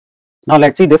Now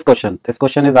let's see this question. This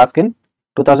question is asked in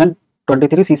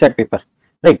 2023 CSAT paper,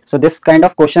 right? So this kind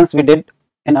of questions we did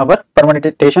in our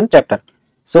permutation chapter.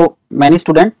 So many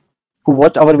students who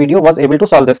watched our video was able to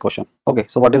solve this question. Okay,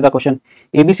 so what is the question?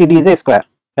 ABCD is a square,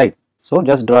 right? So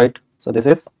just draw it. So this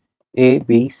is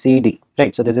ABCD,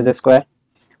 right? So this is a square.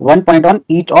 1 point on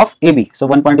each of AB. So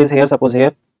 1 point is here, suppose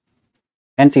here,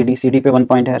 and CD pe 1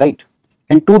 point hai, right?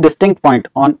 And 2 distinct point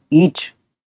on each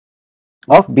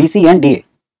of BC and DA.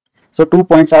 So 2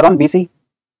 points are on BC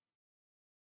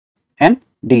and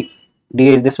D.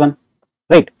 DA is this one,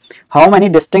 right? How many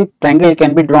distinct triangle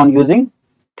can be drawn using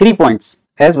 3 points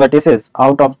as vertices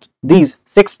out of these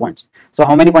 6 points? So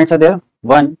how many points are there?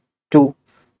 1, 2,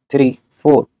 3,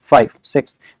 4, 5,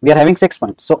 6. We are having 6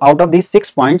 points. So out of these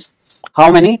 6 points,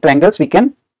 how many triangles we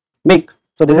can make?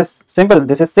 So this is simple.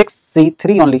 This is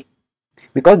 6C3 only,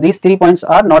 because these 3 points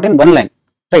are not in one line,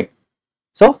 right?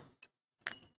 So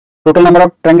total number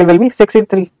of triangle will be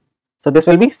 6C3. So this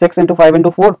will be 6 into 5 into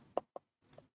 4,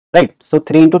 right? So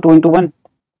 3 into 2 into 1,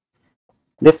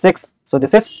 this 6. So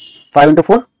this is 5 into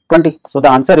 4, 20. So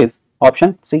the answer is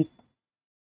option C.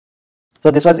 So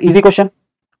this was easy question.